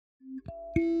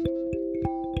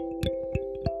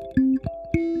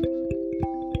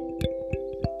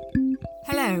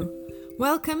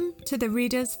Welcome to the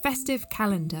Reader's Festive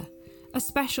Calendar, a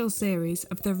special series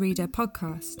of the Reader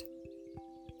podcast.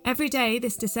 Every day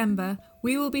this December,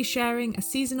 we will be sharing a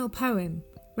seasonal poem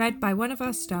read by one of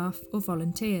our staff or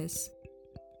volunteers.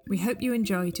 We hope you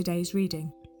enjoy today's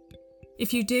reading.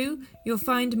 If you do, you'll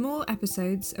find more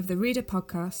episodes of the Reader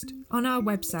podcast on our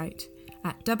website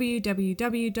at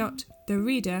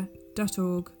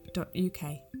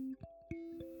www.thereader.org.uk.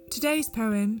 Today's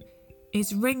poem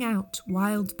is Ring Out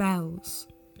Wild Bells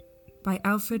by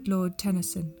Alfred Lord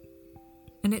Tennyson,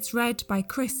 and it's read by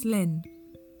Chris Lynn,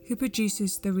 who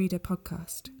produces the Reader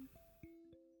podcast.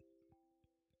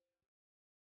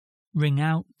 Ring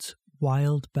Out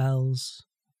Wild Bells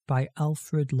by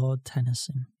Alfred Lord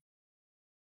Tennyson.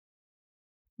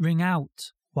 Ring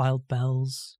out, wild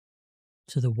bells,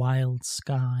 to the wild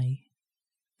sky,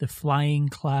 the flying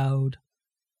cloud,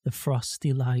 the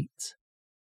frosty light.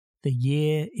 The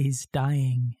year is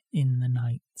dying in the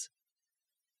night.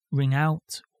 Ring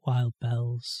out, wild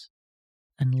bells,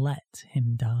 and let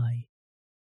him die.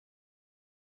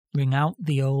 Ring out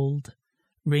the old,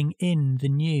 ring in the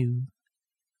new.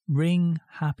 Ring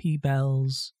happy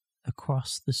bells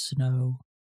across the snow.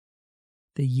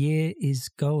 The year is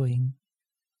going,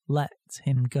 let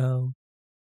him go.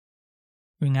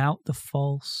 Ring out the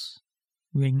false,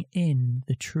 ring in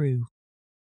the true.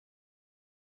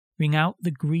 Ring out the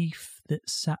grief that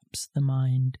saps the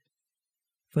mind.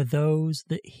 For those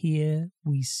that hear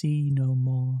we see no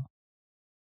more.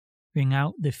 Ring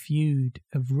out the feud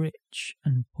of rich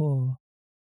and poor.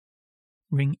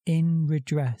 Ring in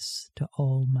redress to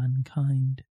all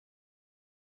mankind.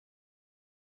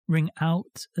 Ring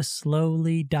out a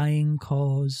slowly dying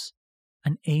cause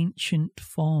and ancient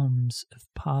forms of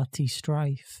party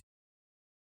strife.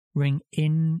 Ring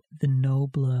in the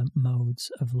nobler modes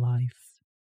of life,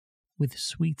 with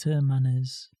sweeter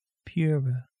manners,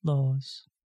 purer laws.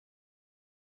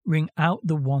 Ring out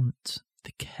the want,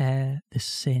 the care, the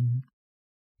sin,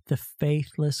 the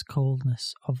faithless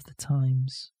coldness of the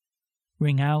times.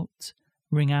 Ring out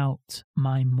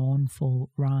my mournful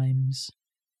rhymes,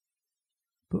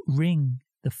 but ring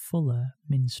the fuller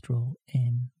minstrel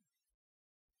in.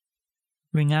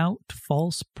 Ring out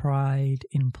false pride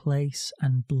in place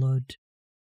and blood,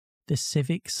 the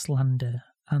civic slander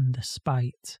and the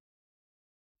spite.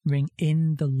 Ring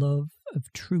in the love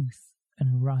of truth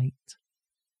and right.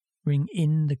 Ring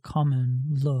in the common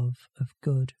love of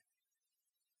good.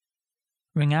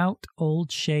 Ring out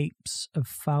old shapes of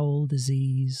foul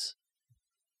disease.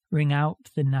 Ring out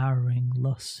the narrowing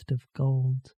lust of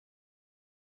gold.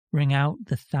 Ring out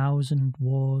the thousand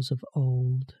wars of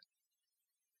old.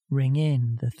 Ring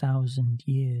in the 1,000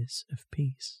 years of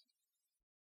peace.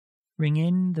 Ring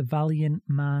in the valiant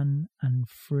man and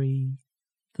free,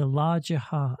 the larger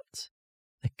heart,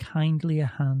 the kindlier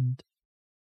hand.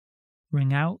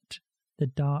 Ring out the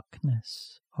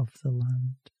darkness of the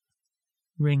land.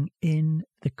 Ring in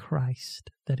the Christ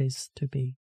that is to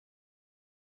be.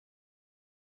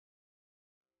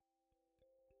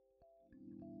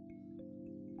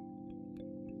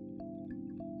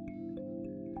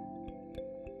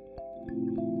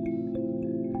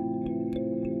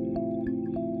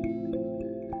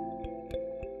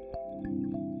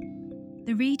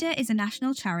 The Reader is a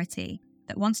national charity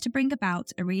that wants to bring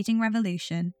about a reading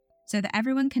revolution so that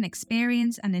everyone can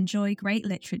experience and enjoy great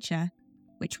literature,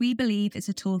 which we believe is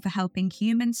a tool for helping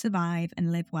humans survive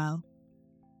and live well.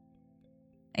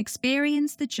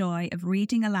 Experience the joy of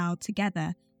reading aloud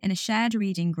together in a shared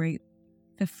reading group,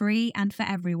 for free and for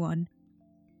everyone.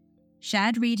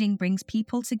 Shared reading brings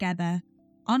people together,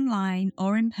 online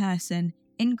or in person,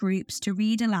 in groups to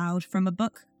read aloud from a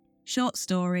book, short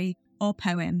story, or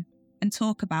poem, and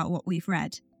talk about what we've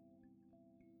read.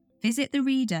 Visit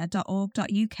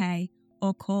thereader.org.uk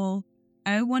or call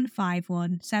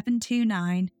 0151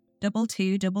 729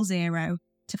 2200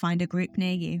 to find a group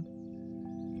near you.